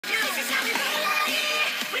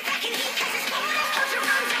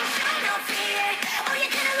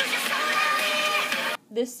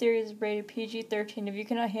This series is rated PG-13. If you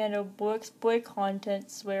cannot handle boyXboy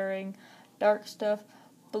content, swearing, dark stuff,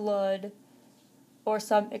 blood, or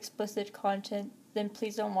some explicit content, then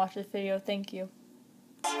please don't watch this video. Thank you.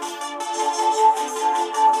 A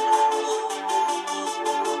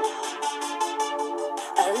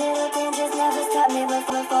little dangerous, never stopped me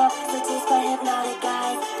before. Seduced by hypnotic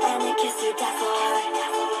guys, and a kiss you die for.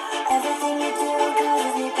 Everything you do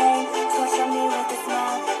causes me pain. Torture me with a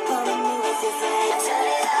smile, pulling me with your flame. Turn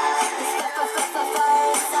it up, it's fire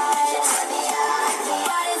inside. Turn me up, the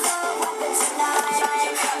body's all open tonight.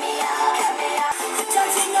 Cut me out.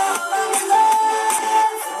 Don't you know I'm in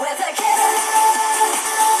love with a killer?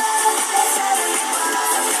 That's how we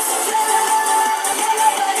want. I'm just a killer.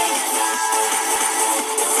 Nobody is love.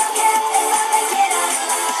 It's okay if I make it out of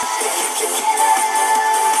love. Killer,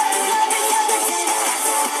 love is everything.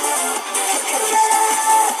 Killer,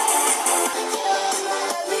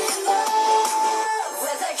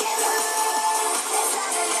 with a killer. It's how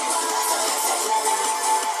we want. I'm just a killer.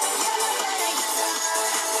 Nobody is love.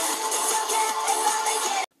 It's okay if I make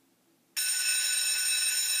it.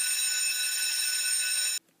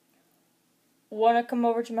 Wanna come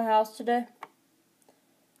over to my house today?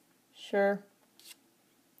 Sure.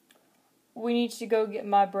 We need to go get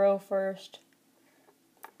my bro first.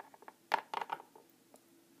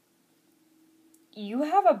 You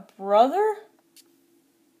have a brother?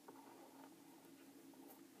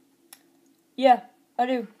 Yeah, I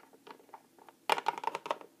do.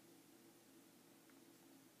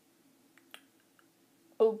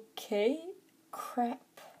 Okay, crap.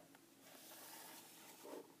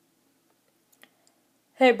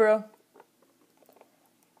 Hey, bro.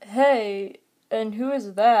 Hey, and who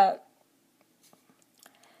is that?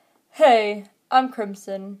 Hey, I'm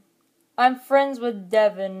Crimson. I'm friends with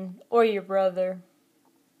Devon, or your brother.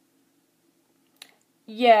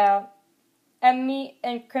 Yeah, and me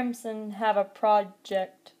and Crimson have a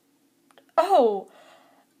project. Oh,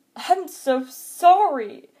 I'm so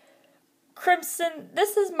sorry. Crimson,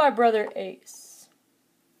 this is my brother Ace.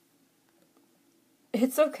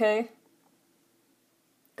 It's okay.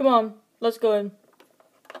 Come on, let's go in.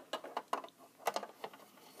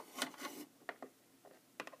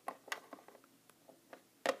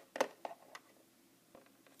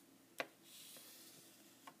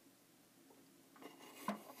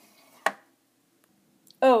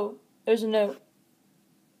 Oh, there's a note.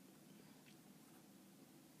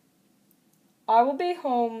 I will be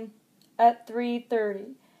home at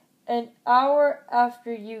 3:30, an hour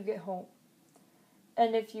after you get home.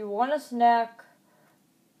 And if you want a snack,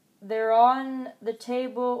 they're on the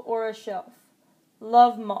table or a shelf.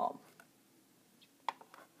 Love, Mom.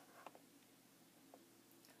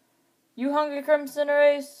 You hungry, Crimson or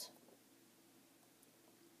Ace?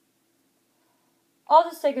 I'll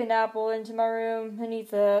just take an apple into my room and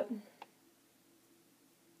eat that.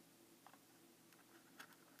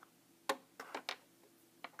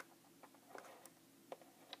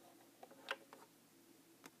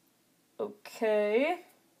 Okay.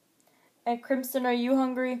 And Crimson, are you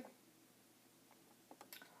hungry?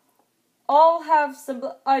 I'll have some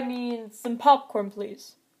popcorn,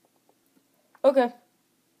 please. Okay.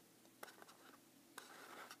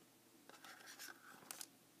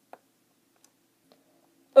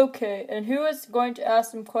 Okay, and who is going to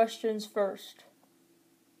ask some questions first?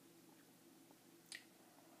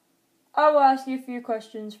 I will ask you a few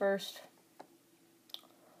questions first.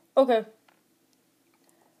 Okay.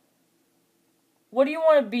 What do you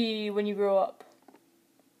want to be when you grow up?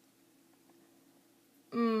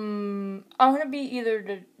 I want to be either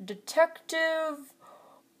a detective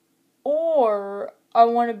or I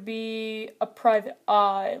want to be a private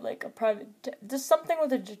eye, like just something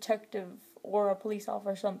with a detective or a police officer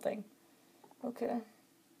or something. Okay.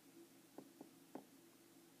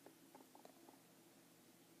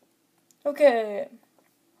 Okay.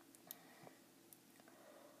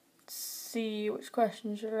 Let's see, which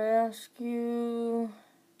question should I ask you?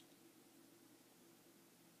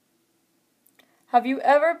 Have you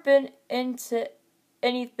ever been into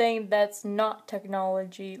anything that's not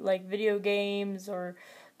technology, like video games, or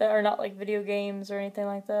that are not like video games or anything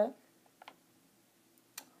like that?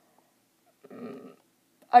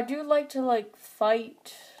 I do like to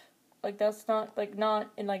fight. That's not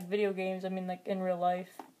not in video games, I mean in real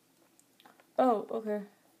life. Oh, okay.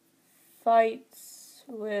 Fights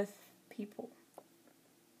with people.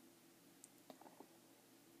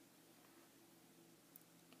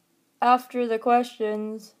 After the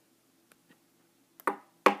questions.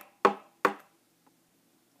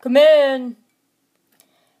 Come in.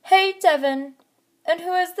 Hey, Devon. And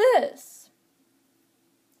who is this?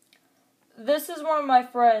 This is one of my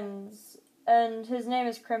friends, and his name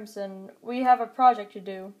is Crimson. We have a project to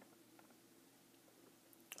do.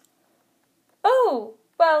 Oh,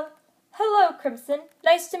 well, hello, Crimson.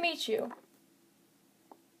 Nice to meet you.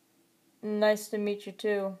 Nice to meet you,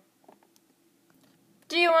 too.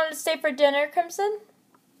 Do you want to stay for dinner, Crimson?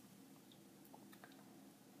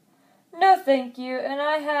 No, thank you, and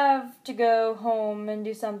I have to go home and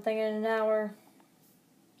do something in an hour.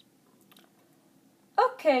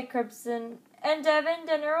 Okay, Crimson. And Devon,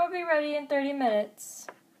 dinner will be ready in 30 minutes.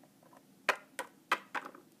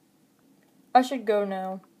 I should go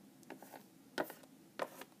now.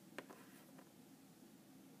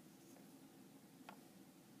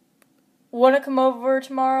 Want to come over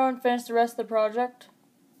tomorrow and finish the rest of the project?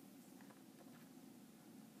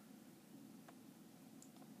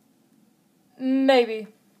 Maybe.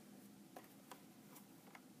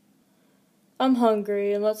 I'm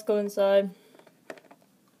hungry, and let's go inside.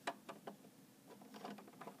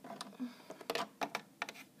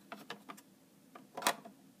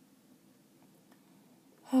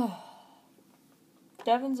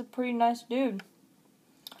 Devon's a pretty nice dude.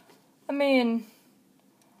 I mean,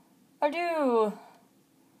 I do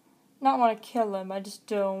not want to kill him. I just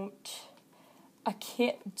don't. I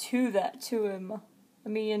can't do that to him. I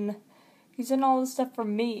mean, he's done all this stuff for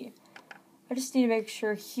me. I just need to make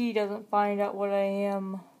sure he doesn't find out what I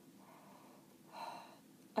am.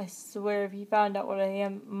 I swear, if he found out what I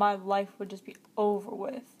am, my life would just be over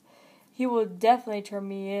with. He will definitely turn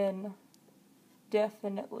me in.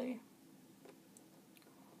 Definitely.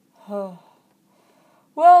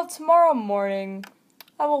 Well, tomorrow morning,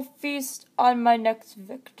 I will feast on my next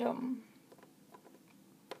victim.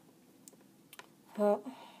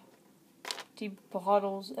 Deep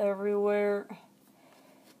bottles everywhere.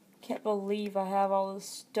 Can't believe I have all this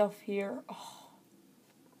stuff here. Oh.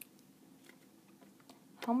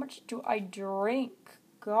 How much do I drink?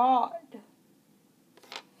 God.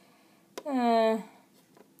 I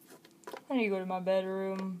need to go to my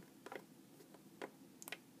bedroom.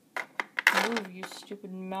 Move, you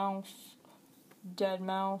stupid mouse. Dead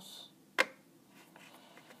mouse.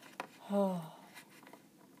 So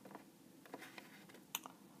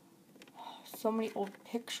many old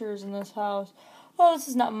pictures in this house. Oh, this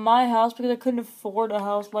is not my house because I couldn't afford a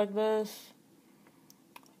house like this.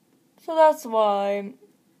 So that's why.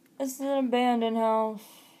 This is an abandoned house.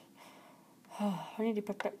 I need to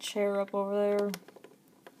pick that chair up over there.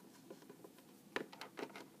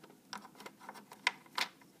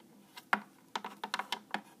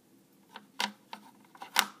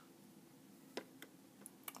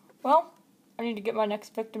 Well, I need to get my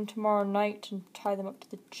next victim tomorrow night and tie them up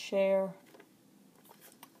to the chair.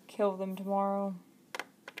 Kill them tomorrow.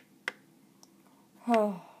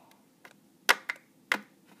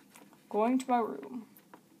 Going to my room.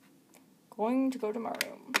 Going to go to my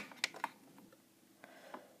room.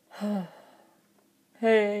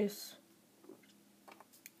 Hey, Ace.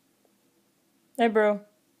 Hey, bro.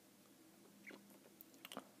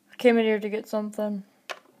 I came in here to get something.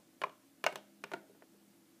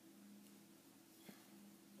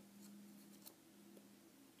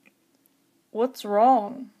 What's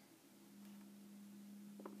wrong?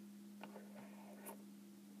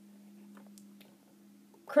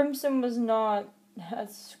 Crimson was not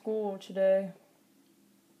at school today.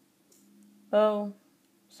 Oh,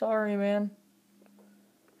 sorry, man.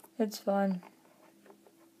 It's fine.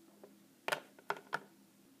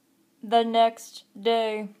 The next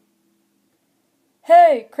day.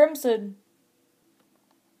 Hey, Crimson.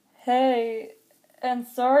 Hey, and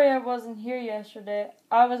sorry I wasn't here yesterday.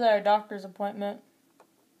 I was at a doctor's appointment.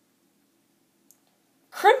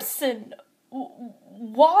 Crimson!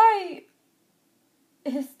 Why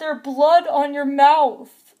is there blood on your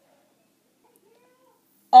mouth?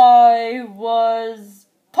 I was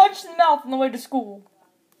punched in the mouth on the way to school.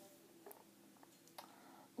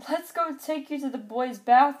 Let's go take you to the boys'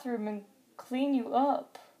 bathroom and clean you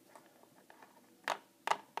up.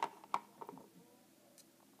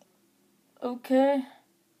 Okay.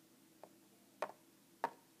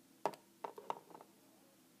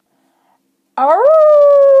 Arrgh!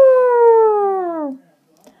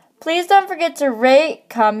 Please don't forget to rate,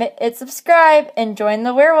 comment, and subscribe, and join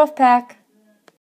the werewolf pack.